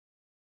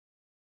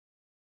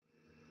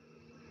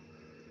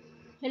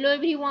Hello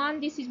everyone,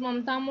 this is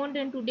Mamta Mund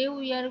and today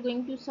we are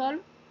going to solve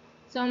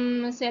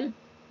some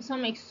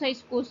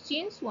exercise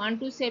questions 1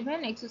 to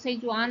 7, exercise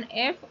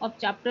 1F of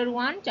chapter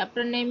 1.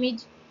 Chapter name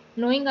is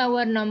Knowing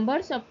Our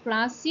Numbers of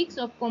class 6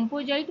 of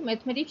Composite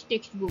Mathematics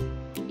Textbook.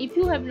 If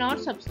you have not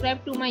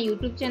subscribed to my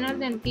YouTube channel,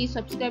 then please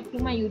subscribe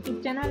to my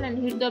YouTube channel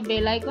and hit the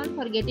bell icon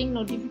for getting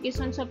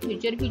notifications of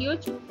future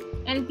videos.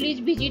 And please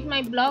visit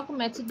my blog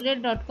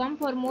mathsgrade.com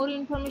for more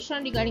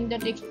information regarding the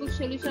textbook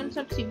solutions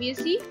of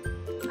CBSE,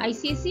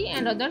 ICSE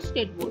and other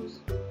state boards.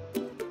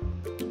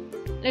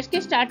 Let's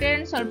get started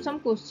and solve some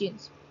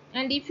questions.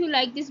 And if you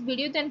like this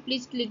video, then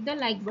please click the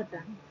like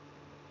button.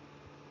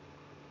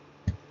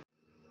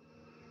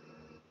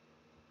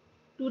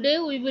 Today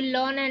we will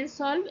learn and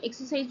solve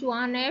exercise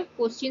 1F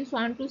questions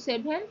 1 to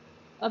 7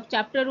 of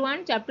chapter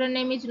 1. Chapter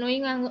name is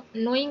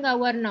Knowing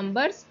Our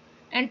Numbers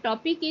and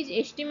topic is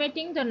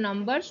estimating the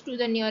numbers to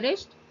the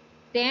nearest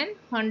 10,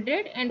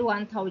 100 and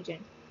 1000.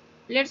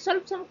 Let's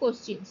solve some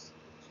questions.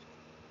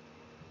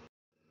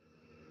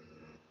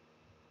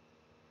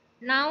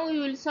 Now we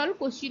will solve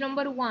question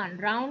number 1.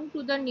 Round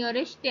to the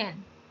nearest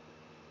 10.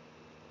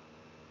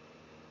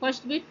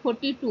 First bit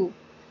 42.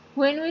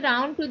 When we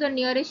round to the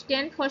nearest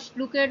 10, first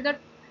look at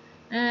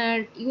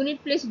the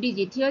unit place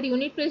digit. Here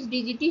unit place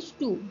digit is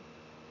 2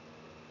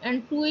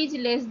 and 2 is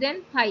less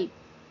than 5.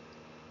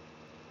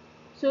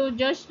 So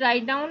just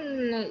write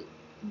down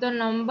the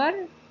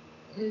number,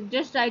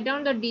 just write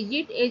down the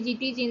digit as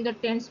it is in the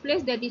tens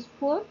place, that is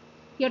 4.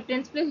 Here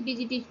tens place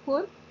digit is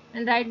 4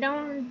 and write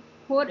down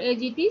 4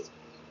 as it is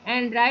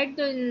and write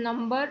the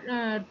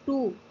number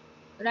 2.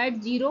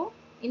 Write 0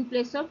 in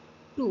place of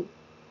 2.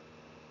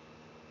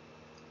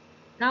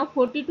 Now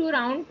 42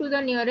 round to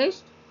the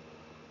nearest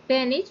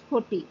 10 is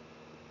 40.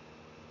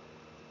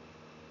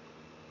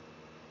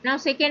 Now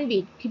second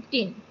bit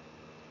 15.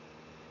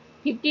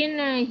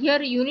 15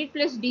 here unit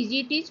place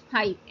digit is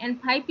 5 and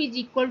 5 is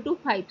equal to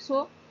 5.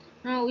 So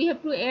we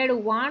have to add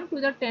 1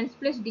 to the tens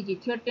place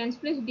digit. Here tens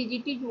place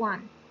digit is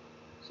 1.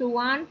 So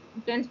 1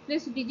 tens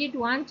place digit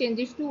 1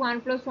 changes to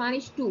 1 plus 1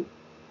 is 2.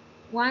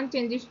 1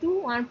 changes to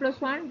 1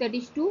 plus 1, that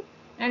is 2,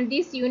 and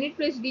this unit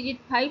place digit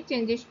 5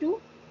 changes to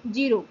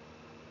 0.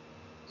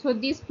 So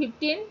this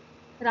 15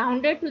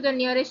 rounded to the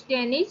nearest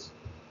 10 is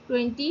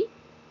 20.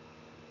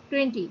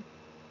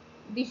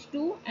 This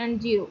 2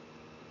 and 0,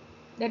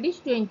 that is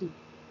 20.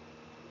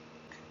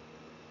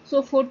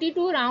 So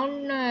 42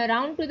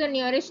 round to the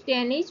nearest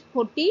 10 is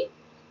 40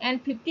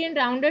 and 15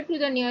 rounded to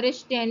the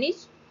nearest 10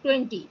 is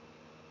 20.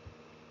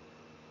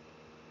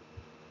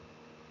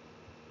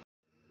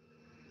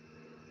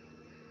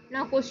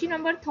 Now question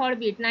number third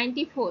bit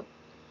 94.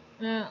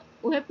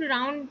 We have to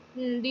round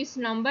this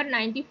number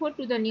 94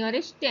 to the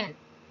nearest 10.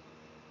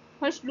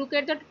 First look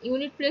at the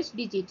unit place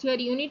digit. Here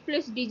unit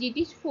place digit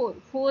is 4.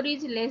 4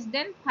 is less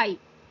than 5.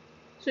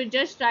 So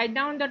just write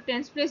down the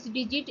tens place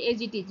digit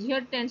as it is.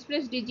 Here tens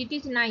place digit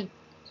is 9.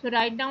 So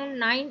write down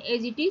 9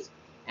 as it is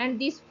and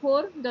this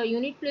 4, the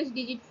unit place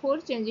digit 4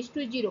 changes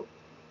to 0.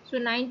 So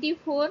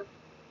 94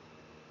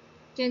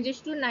 changes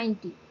to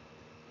 90.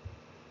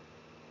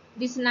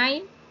 This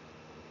 9,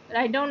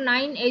 write down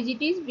 9 as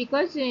it is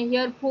because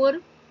here 4,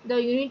 the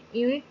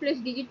unit place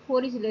digit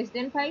 4 is less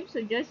than 5.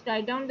 So just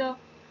write down the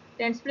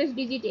tens place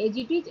digit as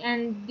it is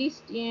and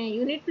this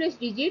unit place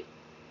digit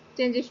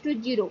changes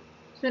to 0.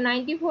 So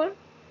 94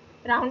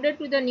 rounded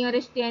to the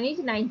nearest 10 is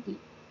 90.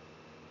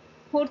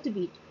 Fourth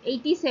bit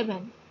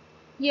 87.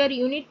 Here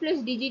unit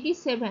place digit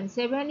is 7.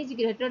 7 is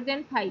greater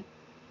than 5.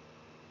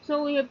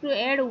 So we have to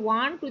add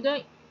 1 to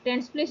the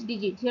tens place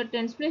digit. Here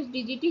tens place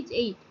digit is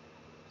 8.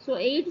 So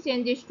 8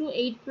 changes to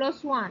 8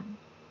 plus 1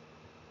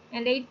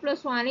 and 8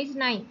 plus 1 is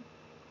 9.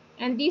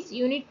 And this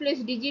unit place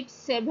digit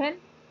 7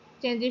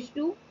 changes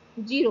to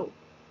 0.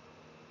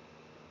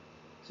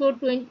 So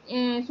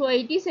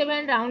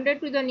 87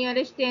 rounded to the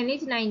nearest 10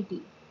 is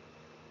 90.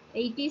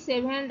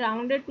 87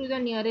 rounded to the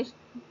nearest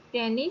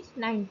 10 is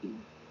 90.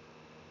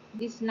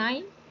 This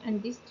 9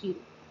 and this 0.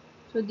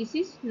 So this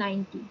is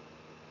 90.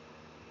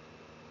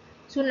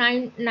 So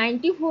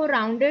 94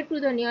 rounded to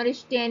the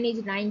nearest 10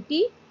 is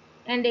 90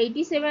 and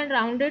 87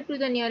 rounded to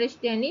the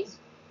nearest 10 is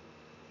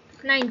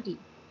 90.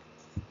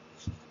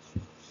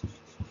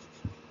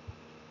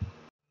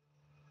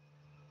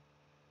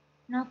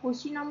 Now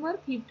question number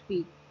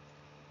 50.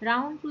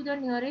 Round to the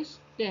nearest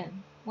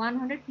 10.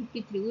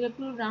 153. We have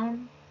to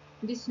round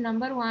this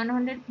number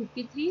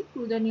 153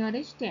 to the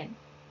nearest 10.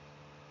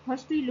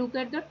 First we look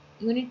at the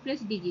unit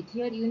place digit.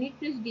 Here unit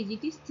place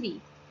digit is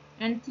 3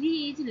 and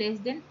 3 is less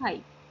than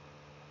 5.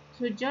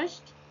 So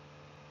just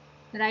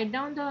write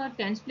down the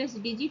tens place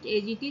digit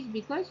as it is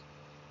because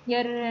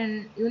here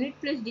unit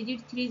place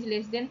digit 3 is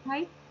less than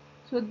 5.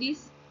 So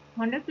this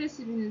 100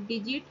 place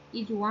digit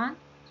is 1.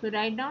 So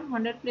write down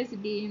 100 place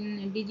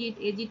digit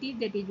as it is,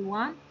 that is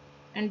 1,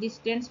 and this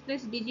tens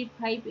place digit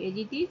 5 as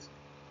it is,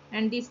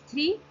 and this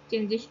 3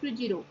 changes to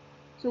 0.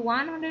 So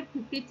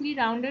 153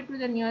 rounded to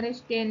the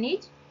nearest 10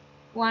 is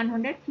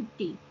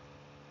 150.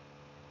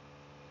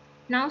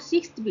 Now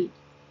sixth bit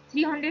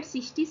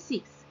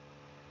 366.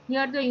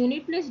 Here the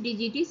unit place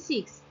digit is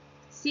 6.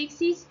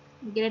 6 is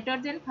greater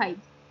than 5.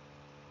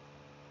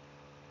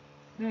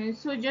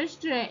 So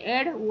just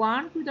add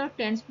 1 to the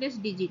tens place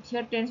digit.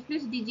 Here tens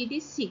place digit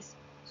is 6.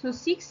 So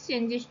 6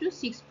 changes to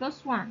 6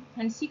 plus 1,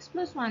 and 6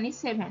 plus 1 is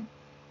 7.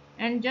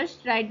 And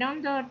just write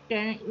down the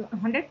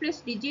 100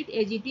 place digit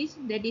as it is,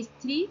 that is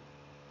 3.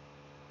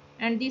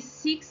 And this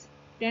 6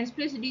 tens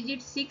place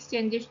digit 6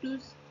 changes to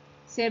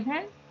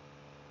 7.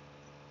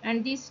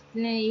 And this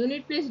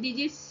unit place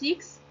digit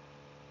 6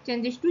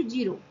 changes to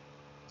 0.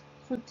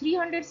 So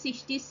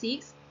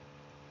 366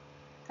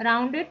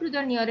 rounded to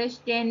the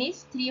nearest 10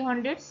 is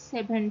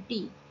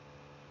 370.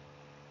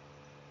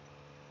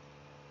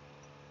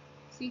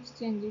 6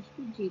 changes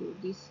to 0.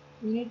 This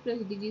unit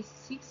place digit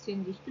 6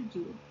 changes to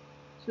 0.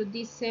 So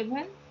this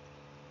 7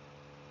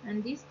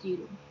 and this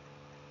 0.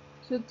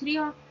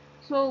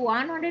 So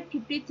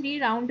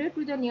 153 rounded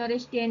to the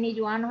nearest 10 is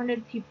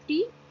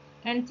 150,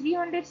 and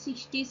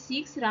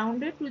 366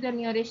 rounded to the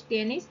nearest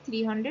 10 is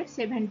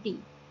 370.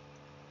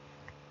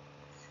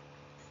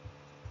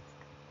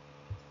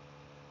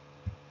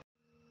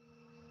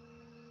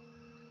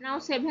 Now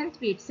 7th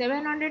bit,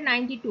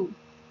 792.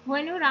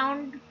 When you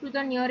round to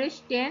the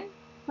nearest 10,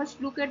 first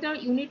look at the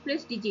unit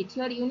place digit.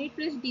 Here unit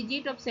place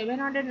digit of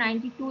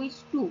 792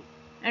 is 2,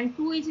 and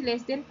 2 is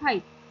less than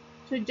 5.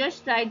 So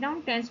just write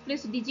down tens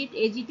place digit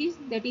as it is,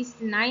 that is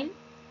 9.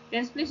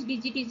 Tens place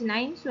digit is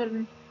 9,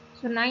 so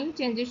 9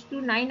 changes to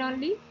 9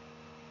 only.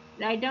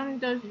 Write down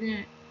the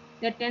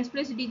tens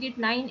place digit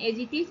 9 as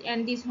it is,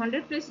 and this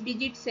 100 place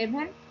digit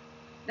 7.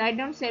 Write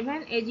down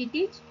 7 as it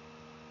is,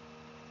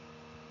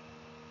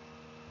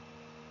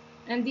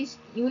 and this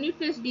unit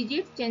place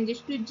digit changes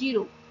to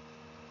 0.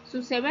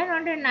 So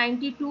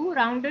 792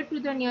 rounded to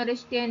the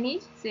nearest 10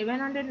 is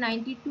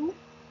 792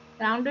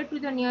 rounded to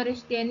the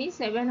nearest 10 is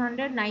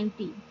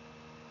 790.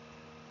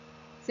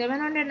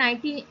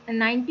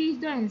 790 is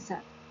the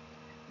answer.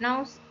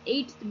 Now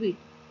 8th bit,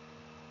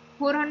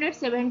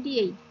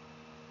 478.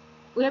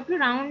 We have to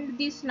round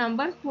this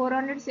number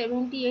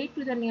 478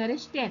 to the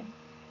nearest 10.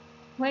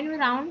 When we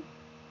round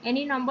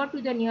any number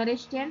to the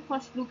nearest 10,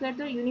 first look at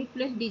the unit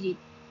place digit.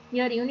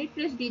 Here unit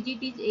place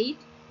digit is 8,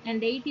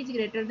 and 8 is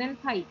greater than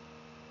 5.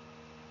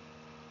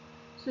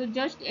 So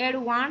just add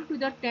 1 to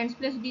the tens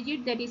place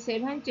digit, that is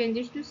 7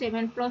 changes to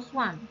 7 plus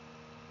 1,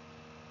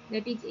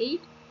 that is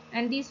 8.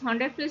 And this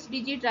 100 place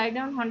digit, write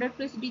down 100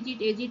 place digit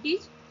as it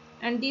is,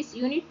 and this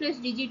unit place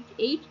digit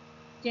 8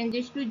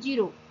 changes to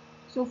 0.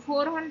 So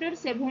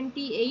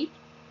 478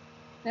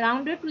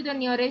 rounded to the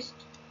nearest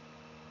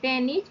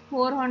 10 is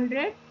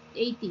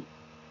 480.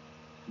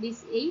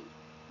 This 8,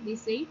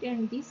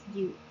 and this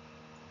 0.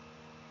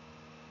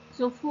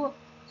 So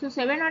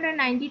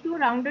 792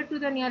 rounded to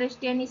the nearest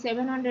 10 is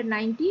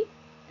 790,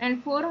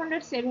 and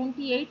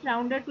 478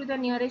 rounded to the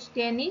nearest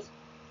 10 is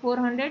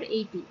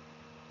 480.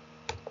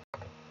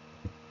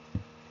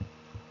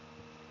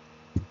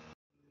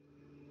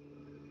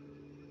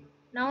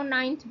 Now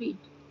 9th bit,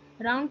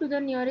 round to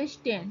the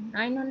nearest 10,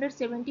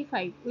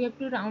 975. We have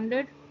to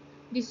rounded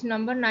this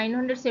number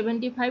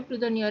 975 to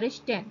the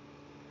nearest 10.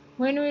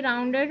 When we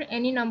rounded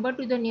any number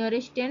to the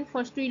nearest 10,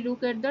 first we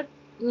look at the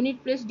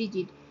unit place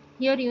digit.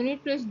 Here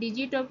unit place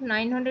digit of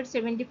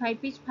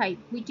 975 is 5,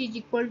 which is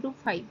equal to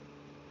 5.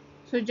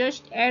 So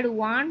just add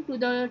 1 to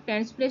the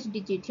tens place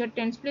digit. Here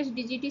tens place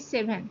digit is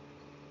 7.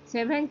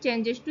 7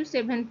 changes to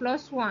 7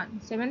 plus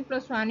 1. 7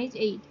 plus 1 is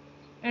 8.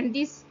 And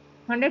this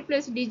 100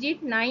 place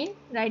digit 9,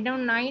 write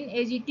down 9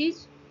 as it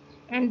is.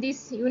 And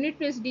this unit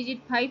place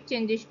digit 5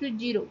 changes to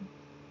 0.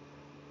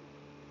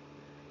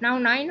 Now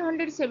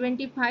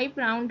 975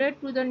 rounded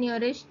to the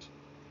nearest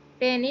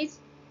 10 is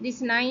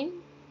this 9.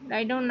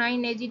 Write down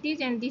 9 as it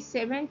is, and this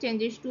 7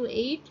 changes to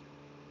 8.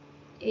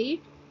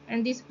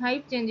 And this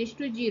 5 changes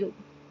to 0.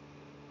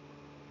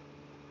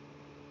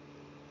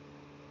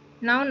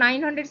 Now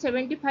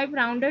 975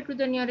 rounded to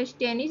the nearest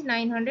 10 is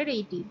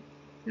 980.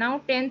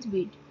 Now 10th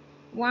bit,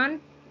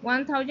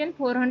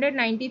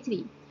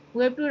 1493.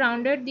 We have to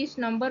rounded this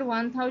number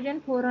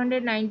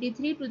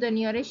 1493 to the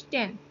nearest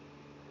 10.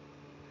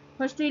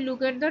 First we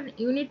look at the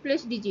unit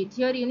place digit.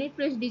 Here unit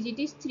place digit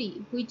is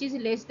 3, which is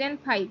less than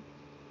 5.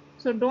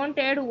 So don't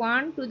add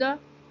 1 to the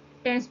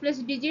tens place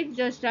digit,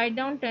 just write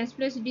down tens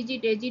place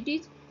digit as it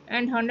is,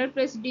 and 100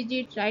 place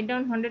digit, write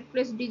down 100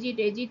 place digit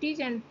as it is,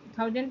 and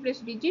 1000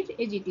 place digit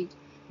as it is.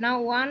 Now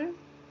 1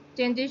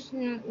 changes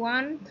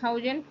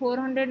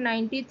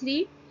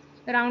 1493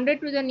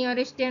 rounded to the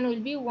nearest 10 will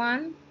be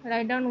 1.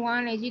 Write down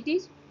 1 as it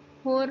is,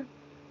 4,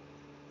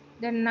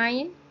 then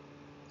 9,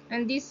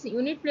 and this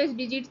unit place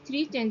digit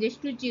 3 changes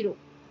to 0.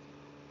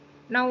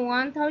 Now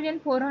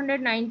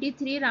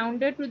 1493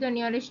 rounded to the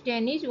nearest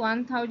 10 is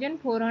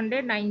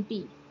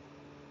 1490.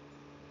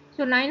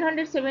 So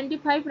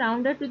 975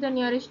 rounded to the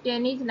nearest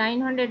 10 is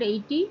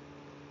 980,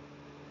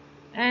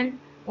 and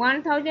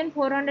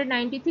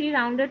 1493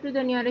 rounded to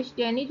the nearest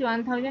 10 is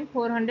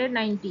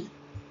 1490.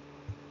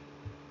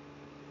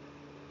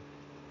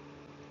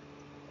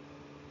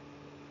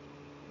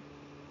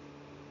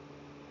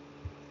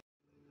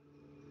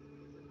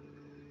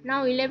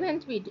 Now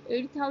 11th bit,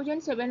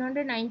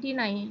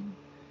 8799.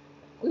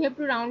 we have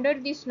to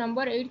rounded this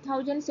number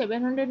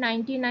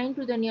 8799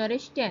 to the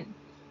nearest 10.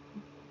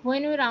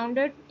 When we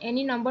rounded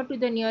any number to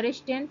the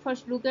nearest 10,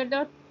 first look at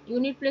the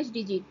unit place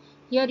digit.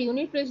 Here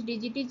unit place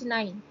digit is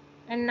 9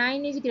 and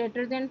 9 is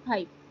greater than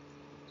 5.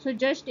 So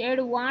just add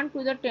 1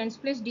 to the tens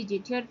place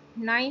digit. Here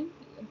 9,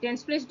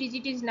 tens place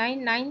digit is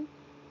 9, 9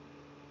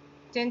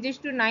 changes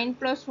to 9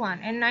 plus 1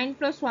 and 9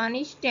 plus 1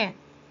 is 10.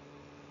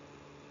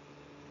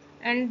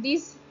 And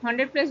this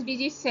 100 place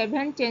digit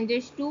 7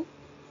 changes to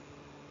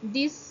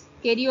this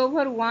carry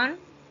over 1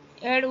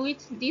 add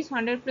with this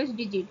 100 place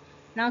digit.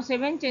 Now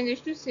 7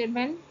 changes to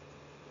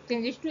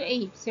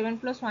 8. 7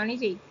 plus 1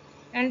 is 8.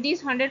 And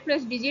this 100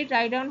 plus digit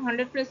write down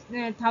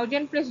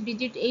 1000 plus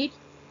digit 8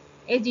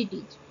 as it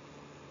is.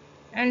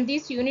 And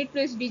this unit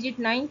place digit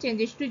 9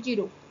 changes to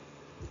 0.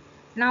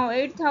 Now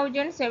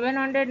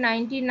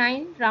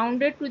 8799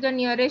 rounded to the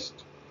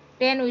nearest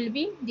 10 will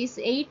be this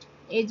 8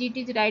 as it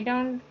is, write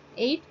down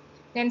 8.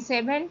 Then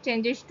 7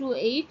 changes to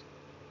 8,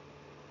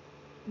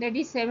 that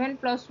is 7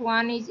 plus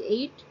 1 is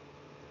 8.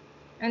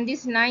 And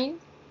this 9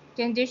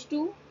 changes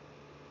to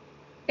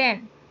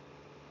 10.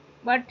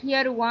 But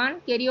here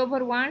 1 carry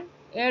over 1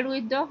 add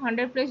with the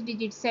 100 place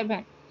digit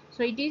 7.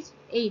 So it is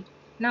 8.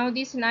 Now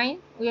this 9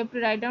 we have to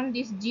write down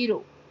this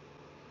 0.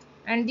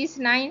 And this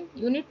 9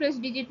 unit place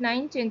digit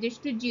 9 changes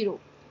to 0.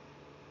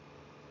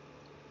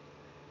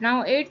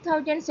 Now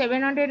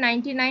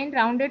 8799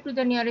 rounded to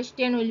the nearest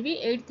 10 will be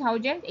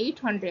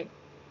 8800.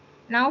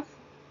 Now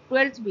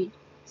 12th bit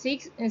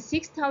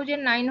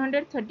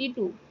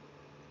 6932.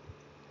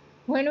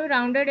 When we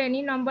rounded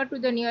any number to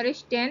the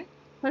nearest 10,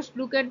 first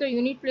look at the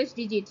unit place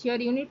digit. Here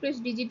unit place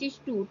digit is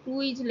 2.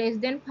 2 is less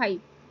than 5.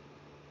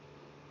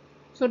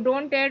 So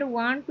don't add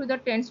 1 to the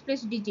tens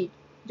place digit.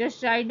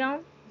 Just write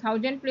down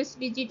 1000 place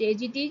digit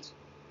as it is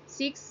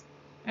 6.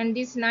 And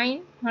this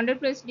 9 100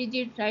 place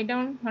digit write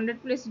down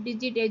 100 place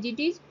digit as it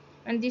is.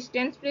 And this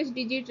tens place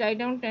digit write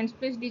down tens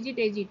place digit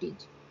as it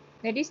is.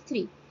 That is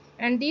 3.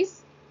 And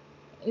this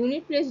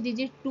unit place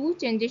digit 2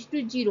 changes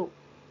to 0.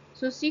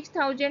 So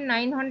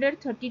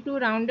 6932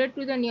 rounded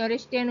to the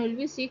nearest 10 will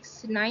be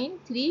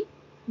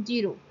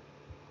 6930.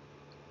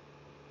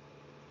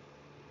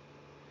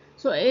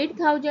 So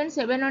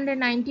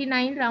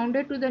 8799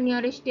 rounded to the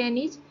nearest 10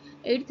 is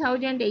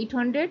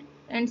 8800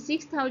 and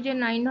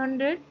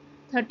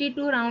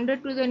 6932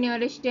 rounded to the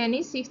nearest 10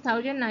 is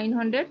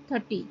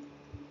 6930.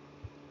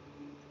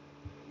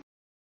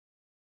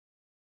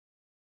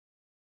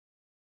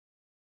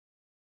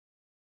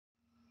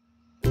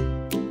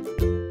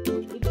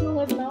 If you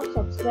have not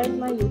subscribed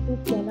my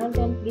YouTube channel,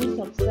 then please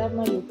subscribe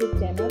my YouTube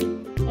channel.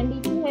 And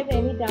if you have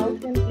any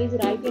doubts, then please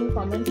write in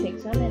comment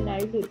section and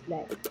I will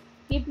reply.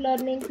 Keep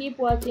learning, keep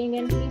watching,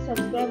 and please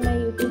subscribe my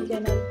YouTube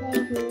channel.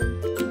 Thank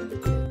you.